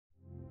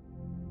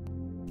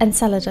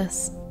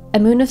Enceladus, a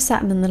moon of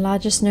Saturn and the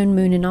largest known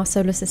moon in our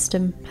solar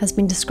system, has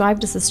been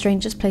described as the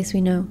strangest place we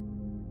know.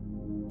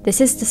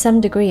 This is to some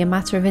degree a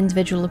matter of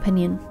individual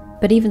opinion,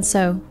 but even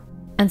so,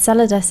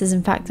 Enceladus is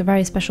in fact a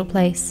very special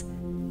place,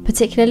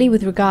 particularly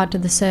with regard to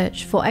the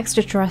search for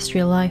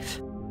extraterrestrial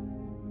life.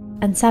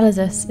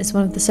 Enceladus is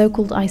one of the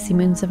so-called icy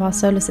moons of our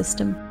solar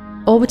system,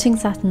 orbiting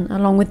Saturn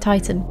along with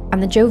Titan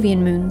and the Jovian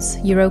moons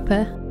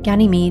Europa,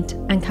 Ganymede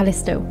and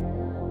Callisto.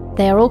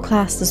 They are all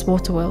classed as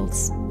water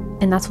worlds,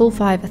 in that all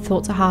five are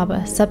thought to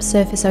harbour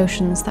subsurface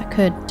oceans that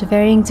could, to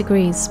varying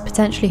degrees,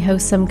 potentially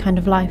host some kind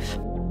of life.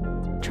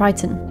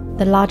 Triton,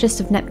 the largest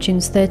of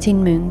Neptune's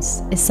 13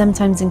 moons, is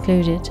sometimes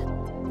included,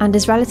 and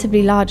is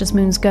relatively large as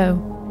moons go,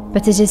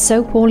 but it is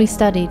so poorly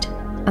studied,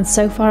 and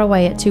so far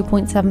away at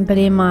 2.7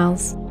 billion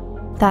miles,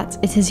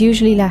 that it is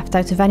usually left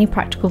out of any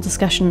practical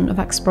discussion of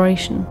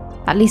exploration,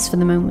 at least for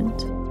the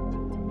moment.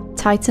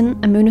 Titan,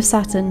 a moon of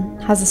Saturn,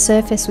 has a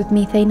surface with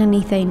methane and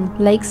ethane,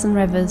 lakes and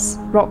rivers,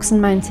 rocks and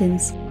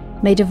mountains,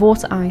 made of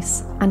water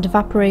ice, and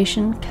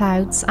evaporation,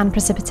 clouds, and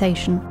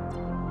precipitation.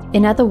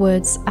 In other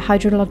words, a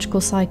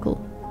hydrological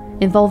cycle,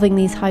 involving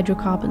these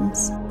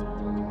hydrocarbons.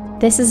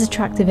 This is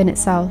attractive in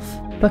itself,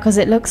 because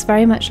it looks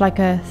very much like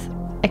Earth,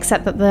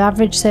 except that the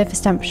average surface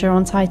temperature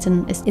on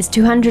Titan is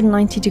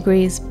 290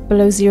 degrees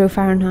below 0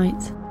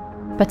 Fahrenheit.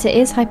 But it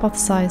is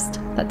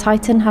hypothesized that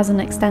Titan has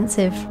an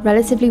extensive,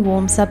 relatively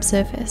warm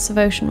subsurface of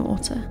ocean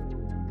water.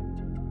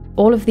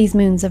 All of these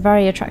moons are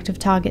very attractive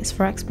targets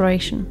for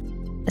exploration,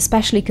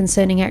 especially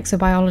concerning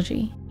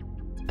exobiology,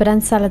 but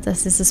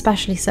Enceladus is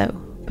especially so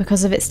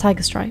because of its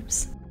tiger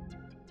stripes.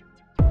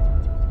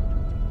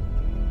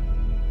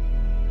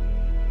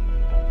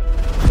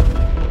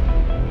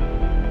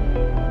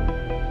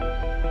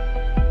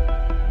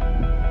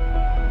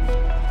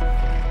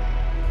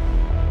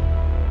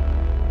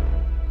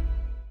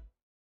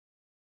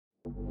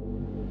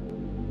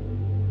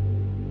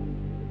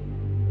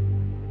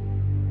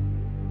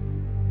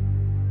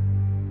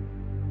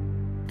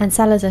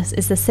 Enceladus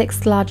is the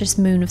 6th largest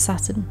moon of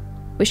Saturn,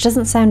 which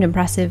doesn't sound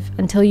impressive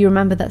until you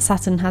remember that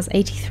Saturn has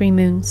 83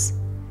 moons.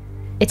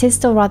 It is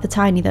still rather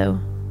tiny though,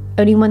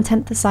 only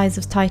 1/10 the size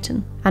of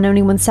Titan, and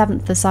only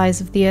 1/7 the size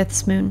of the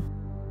Earth's moon.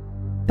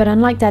 But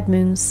unlike dead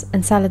moons,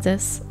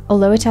 Enceladus,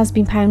 although it has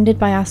been pounded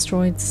by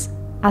asteroids,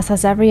 as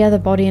has every other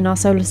body in our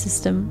solar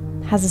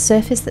system, has a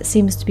surface that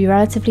seems to be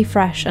relatively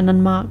fresh and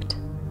unmarked,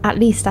 at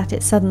least at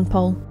its southern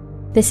pole.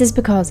 This is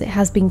because it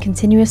has been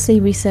continuously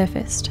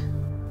resurfaced.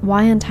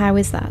 Why and how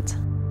is that?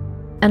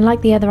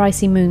 Unlike the other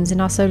icy moons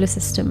in our solar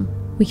system,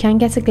 we can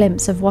get a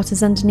glimpse of what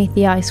is underneath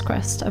the ice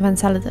crust of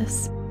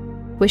Enceladus,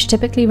 which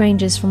typically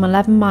ranges from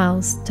 11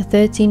 miles to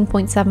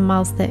 13.7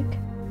 miles thick,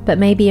 but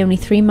maybe only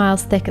 3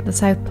 miles thick at the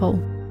South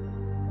Pole.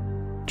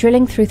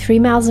 Drilling through 3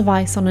 miles of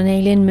ice on an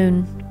alien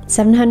moon,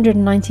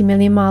 790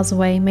 million miles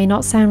away, may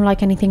not sound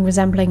like anything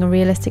resembling a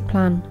realistic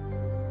plan.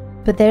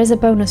 But there is a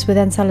bonus with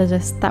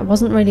Enceladus that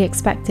wasn't really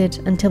expected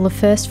until the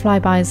first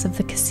flybys of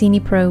the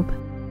Cassini probe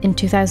in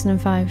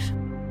 2005.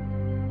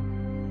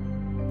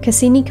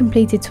 Cassini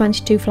completed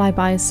 22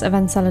 flybys of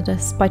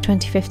Enceladus by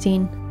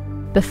 2015,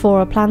 before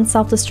a planned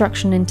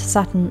self-destruction into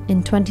Saturn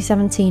in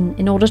 2017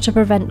 in order to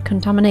prevent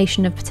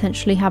contamination of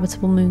potentially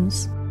habitable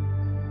moons.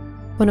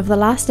 One of the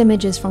last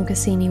images from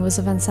Cassini was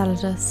of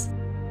Enceladus,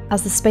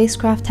 as the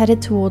spacecraft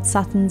headed towards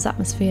Saturn's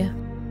atmosphere.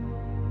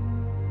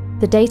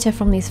 The data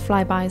from these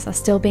flybys are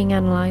still being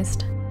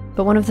analysed,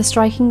 but one of the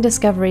striking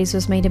discoveries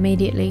was made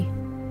immediately,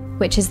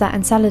 which is that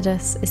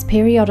Enceladus is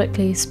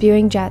periodically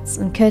spewing jets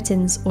and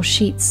curtains or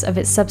sheets of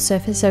its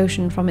subsurface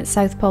ocean from its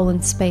south pole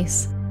into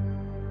space.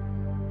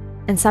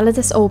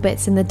 Enceladus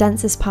orbits in the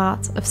densest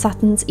part of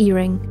Saturn's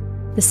E-ring,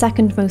 the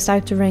second most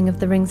outer ring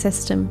of the ring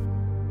system,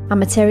 and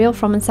material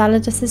from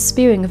Enceladus's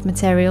spewing of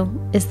material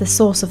is the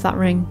source of that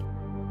ring.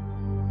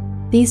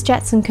 These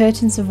jets and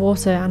curtains of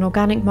water and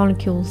organic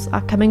molecules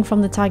are coming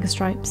from the tiger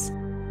stripes.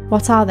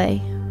 What are they?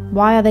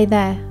 Why are they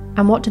there?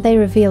 And what do they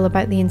reveal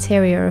about the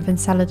interior of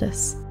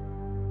Enceladus?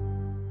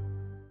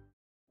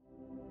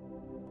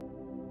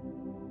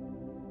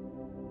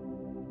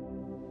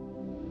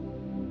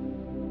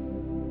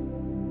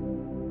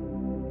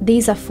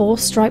 These are 4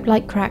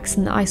 stripe-like cracks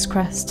in the ice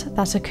crust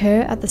that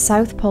occur at the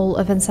south pole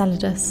of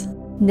Enceladus,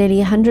 nearly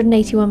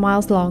 181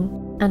 miles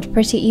long and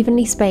pretty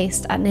evenly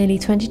spaced at nearly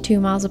 22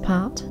 miles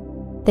apart.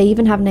 They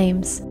even have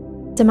names: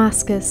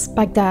 Damascus,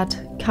 Baghdad,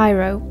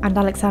 Cairo and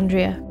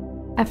Alexandria,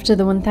 after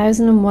the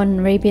 1001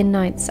 Arabian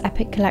Nights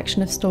epic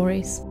collection of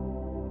stories.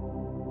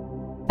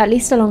 At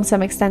least along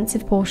some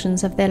extensive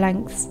portions of their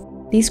lengths,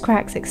 these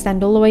cracks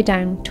extend all the way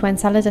down to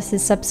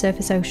Enceladus's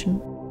subsurface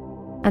ocean,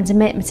 and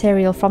emit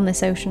material from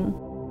this ocean,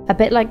 a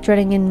bit like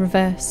drilling in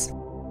reverse.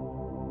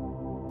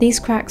 These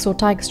cracks or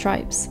tiger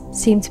stripes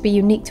seem to be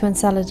unique to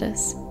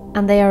Enceladus,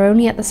 and they are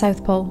only at the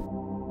South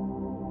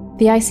Pole.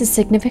 The ice is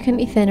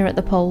significantly thinner at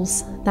the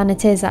poles than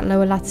it is at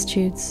lower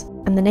latitudes,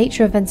 and the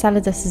nature of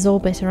Enceladus's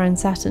orbit around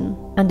Saturn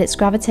and its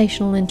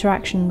gravitational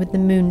interaction with the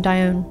moon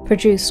Dione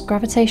produce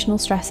gravitational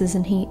stresses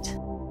and heat.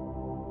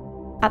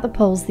 At the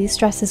poles, these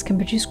stresses can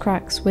produce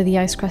cracks where the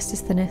ice crust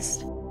is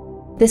thinnest.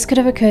 This could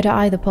have occurred at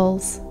either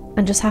poles,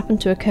 and just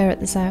happened to occur at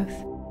the south.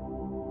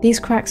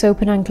 These cracks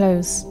open and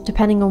close,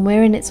 depending on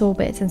where in its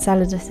orbit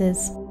Enceladus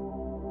is,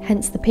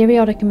 hence the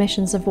periodic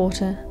emissions of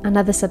water and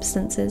other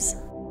substances.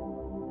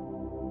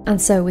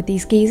 And so, with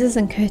these geysers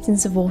and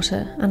curtains of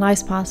water and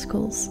ice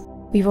particles,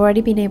 we've already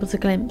been able to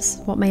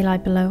glimpse what may lie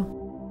below.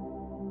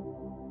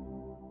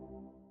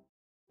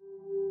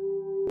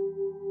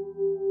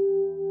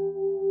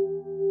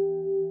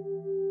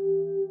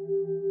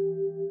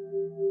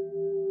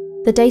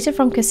 The data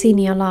from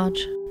Cassini are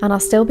large, and are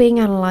still being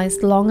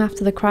analysed long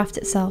after the craft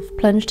itself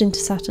plunged into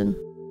Saturn.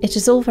 It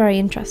is all very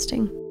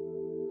interesting.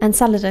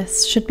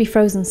 Enceladus should be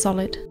frozen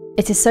solid.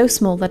 It is so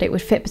small that it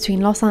would fit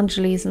between Los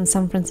Angeles and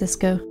San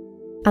Francisco.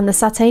 And the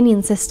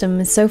Saturnian system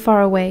is so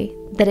far away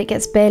that it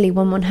gets barely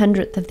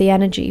 1/100th of the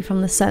energy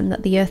from the Sun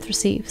that the Earth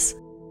receives.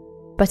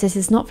 But it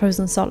is not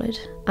frozen solid,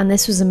 and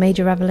this was a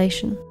major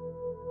revelation.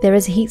 There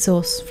is a heat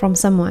source from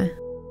somewhere.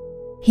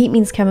 Heat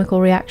means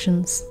chemical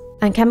reactions,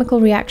 and chemical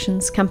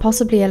reactions can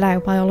possibly allow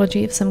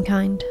biology of some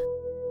kind.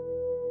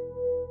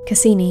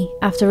 Cassini,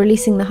 after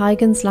releasing the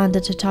Huygens lander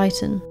to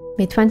Titan,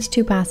 made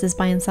 22 passes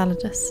by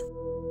Enceladus,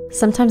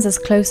 sometimes as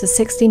close as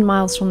 16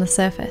 miles from the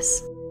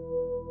surface.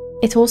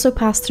 It also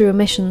passed through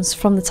emissions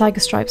from the Tiger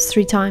Stripes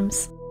 3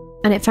 times,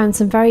 and it found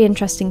some very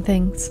interesting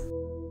things.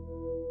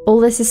 All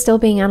this is still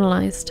being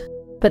analysed,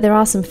 but there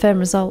are some firm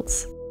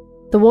results.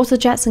 The water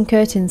jets and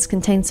curtains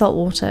contain salt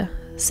water,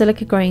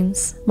 silica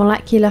grains,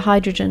 molecular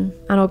hydrogen,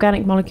 and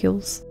organic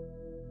molecules.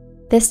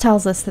 This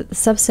tells us that the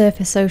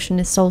subsurface ocean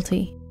is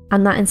salty,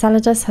 and that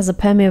Enceladus has a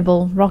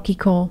permeable, rocky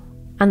core,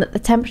 and that the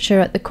temperature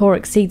at the core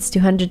exceeds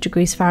 200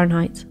 degrees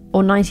Fahrenheit,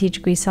 or 90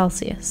 degrees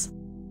Celsius.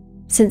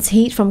 Since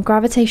heat from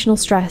gravitational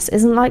stress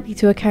isn't likely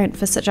to account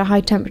for such a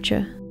high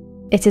temperature,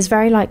 it is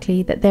very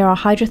likely that there are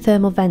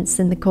hydrothermal vents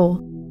in the core,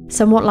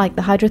 somewhat like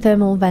the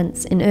hydrothermal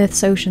vents in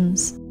Earth's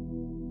oceans.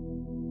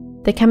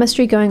 The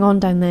chemistry going on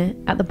down there,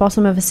 at the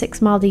bottom of a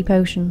 6-mile deep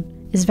ocean,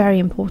 is very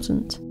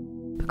important,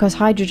 because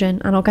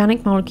hydrogen and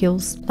organic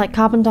molecules, like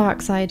carbon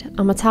dioxide,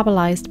 are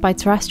metabolized by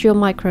terrestrial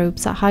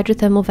microbes at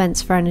hydrothermal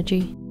vents for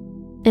energy.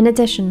 In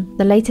addition,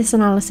 the latest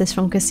analysis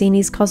from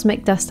Cassini's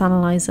Cosmic Dust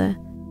Analyzer,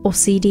 or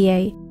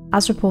CDA,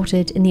 as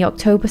reported in the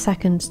October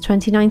 2nd,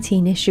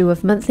 2019 issue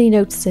of Monthly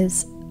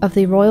Notices of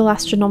the Royal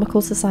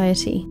Astronomical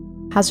Society,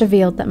 has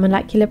revealed that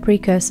molecular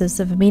precursors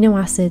of amino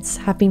acids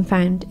have been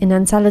found in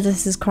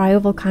Enceladus's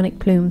cryovolcanic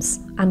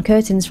plumes and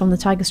curtains from the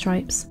Tiger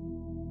Stripes.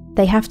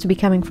 They have to be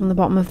coming from the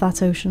bottom of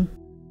that ocean.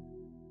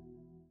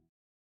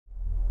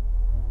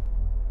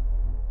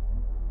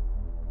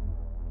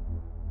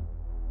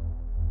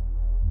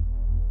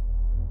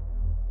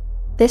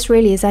 This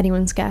really is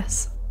anyone's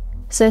guess.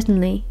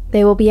 Certainly,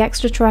 there will be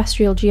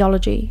extraterrestrial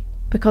geology,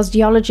 because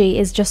geology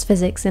is just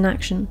physics in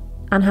action,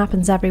 and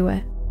happens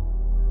everywhere.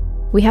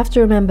 We have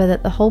to remember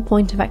that the whole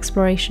point of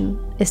exploration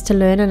is to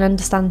learn and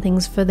understand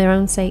things for their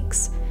own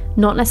sakes,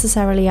 not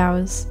necessarily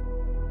ours.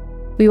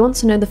 We want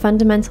to know the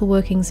fundamental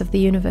workings of the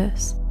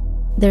universe.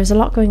 There is a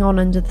lot going on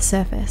under the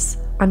surface,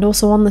 and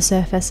also on the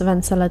surface of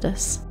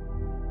Enceladus.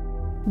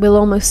 We'll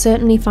almost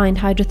certainly find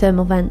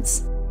hydrothermal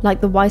vents,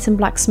 like the white and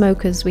black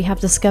smokers we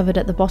have discovered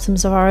at the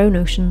bottoms of our own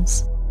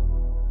oceans.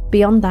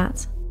 Beyond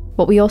that,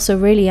 what we also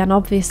really and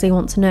obviously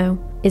want to know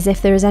is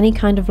if there is any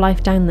kind of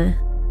life down there.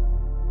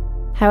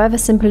 However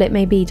simple it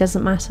may be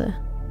doesn't matter.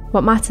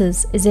 What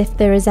matters is if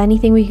there is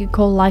anything we could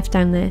call life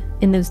down there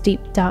in those deep,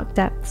 dark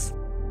depths.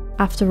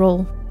 After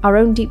all, our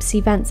own deep sea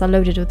vents are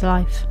loaded with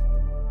life.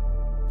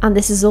 And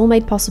this is all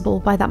made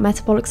possible by that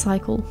metabolic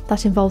cycle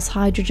that involves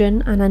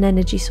hydrogen and an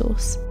energy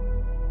source.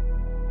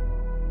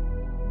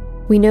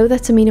 We know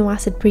that amino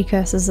acid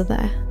precursors are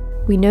there.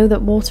 We know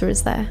that water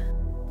is there.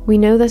 We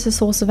know that a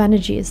source of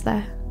energy is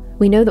there.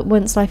 We know that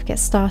once life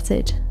gets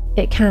started,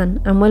 it can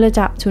and will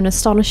adapt to an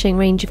astonishing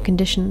range of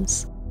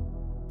conditions.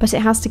 But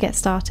it has to get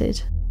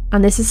started,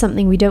 and this is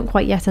something we don't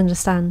quite yet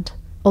understand,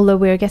 although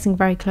we are getting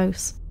very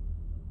close.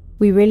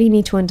 We really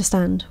need to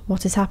understand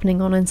what is happening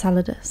on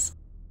Enceladus.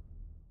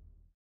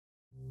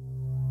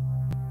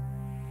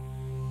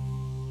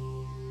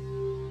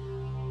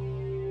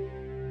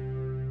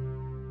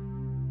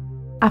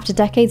 After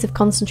decades of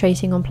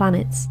concentrating on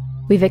planets,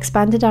 we've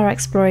expanded our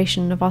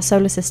exploration of our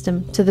solar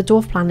system to the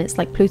dwarf planets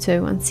like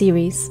Pluto and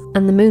Ceres,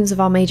 and the moons of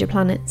our major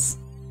planets.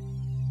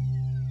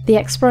 The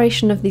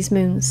exploration of these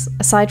moons,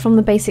 aside from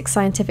the basic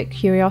scientific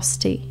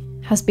curiosity,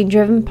 has been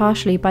driven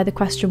partially by the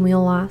question we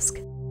all ask: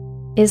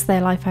 is there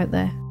life out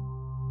there?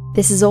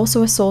 This is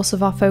also a source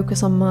of our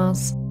focus on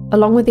Mars,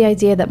 along with the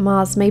idea that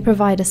Mars may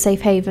provide a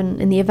safe haven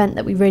in the event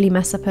that we really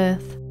mess up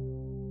Earth.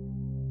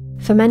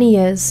 For many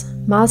years,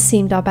 Mars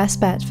seemed our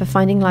best bet for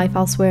finding life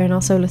elsewhere in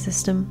our solar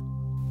system,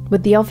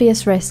 with the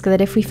obvious risk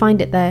that if we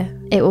find it there,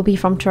 it will be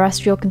from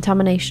terrestrial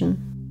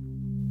contamination.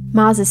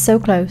 Mars is so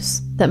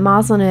close that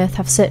Mars and Earth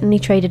have certainly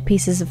traded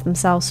pieces of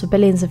themselves for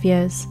billions of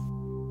years.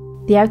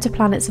 The outer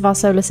planets of our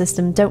solar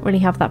system don't really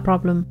have that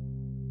problem,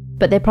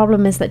 but their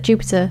problem is that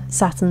Jupiter,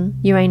 Saturn,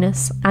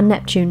 Uranus, and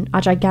Neptune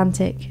are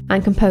gigantic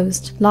and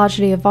composed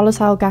largely of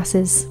volatile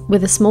gases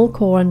with a small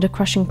core under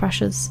crushing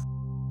pressures.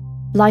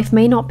 Life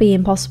may not be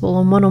impossible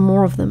on one or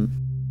more of them,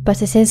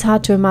 but it is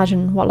hard to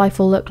imagine what life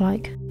will look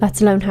like,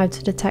 let alone how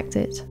to detect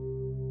it.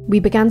 We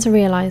began to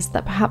realise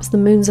that perhaps the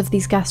moons of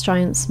these gas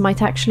giants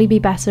might actually be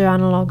better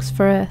analogues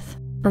for Earth,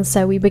 and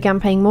so we began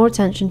paying more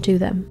attention to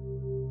them.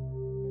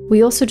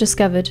 We also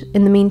discovered,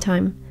 in the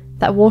meantime,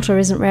 that water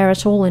isn't rare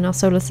at all in our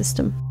solar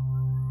system.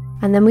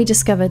 And then we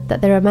discovered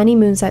that there are many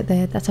moons out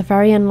there that are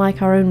very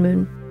unlike our own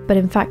moon, but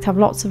in fact have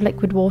lots of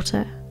liquid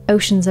water,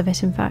 oceans of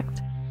it in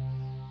fact.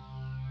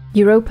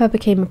 Europa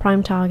became a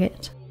prime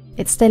target.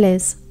 It still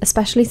is,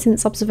 especially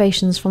since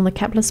observations from the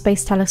Kepler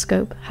Space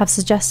Telescope have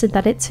suggested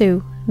that it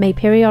too may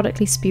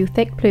periodically spew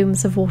thick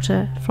plumes of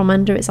water from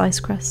under its ice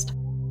crust.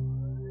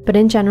 But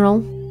in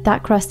general,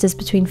 that crust is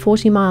between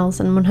 40 miles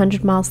and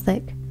 100 miles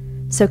thick,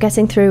 so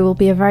getting through will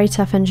be a very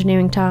tough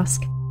engineering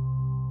task.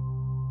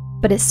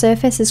 But its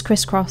surface is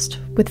crisscrossed,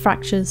 with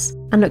fractures,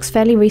 and looks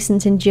fairly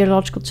recent in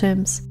geological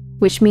terms,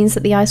 which means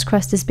that the ice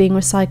crust is being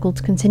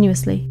recycled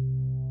continuously.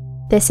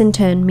 This in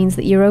turn means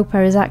that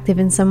Europa is active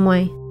in some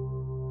way,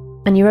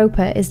 and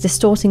Europa is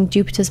distorting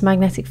Jupiter's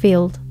magnetic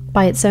field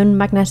by its own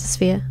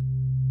magnetosphere,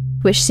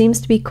 which seems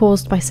to be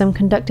caused by some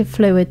conductive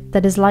fluid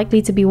that is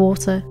likely to be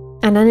water.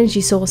 An energy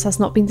source has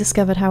not been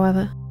discovered,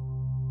 however.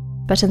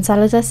 But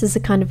Enceladus is a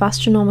kind of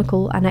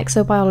astronomical and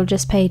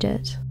exobiologist pay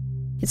dirt.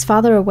 It's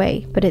farther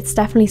away, but it's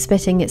definitely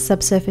spitting its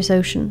subsurface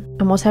ocean,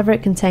 and whatever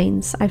it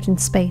contains, out in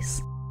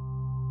space.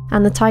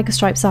 And the tiger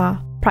stripes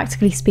are,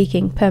 practically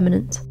speaking,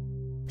 permanent,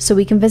 so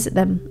we can visit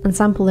them and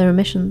sample their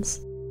emissions.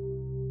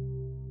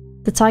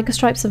 The tiger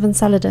stripes of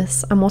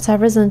Enceladus and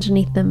whatever is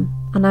underneath them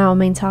are now our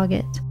main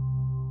target.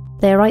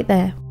 They are right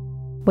there,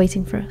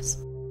 waiting for us.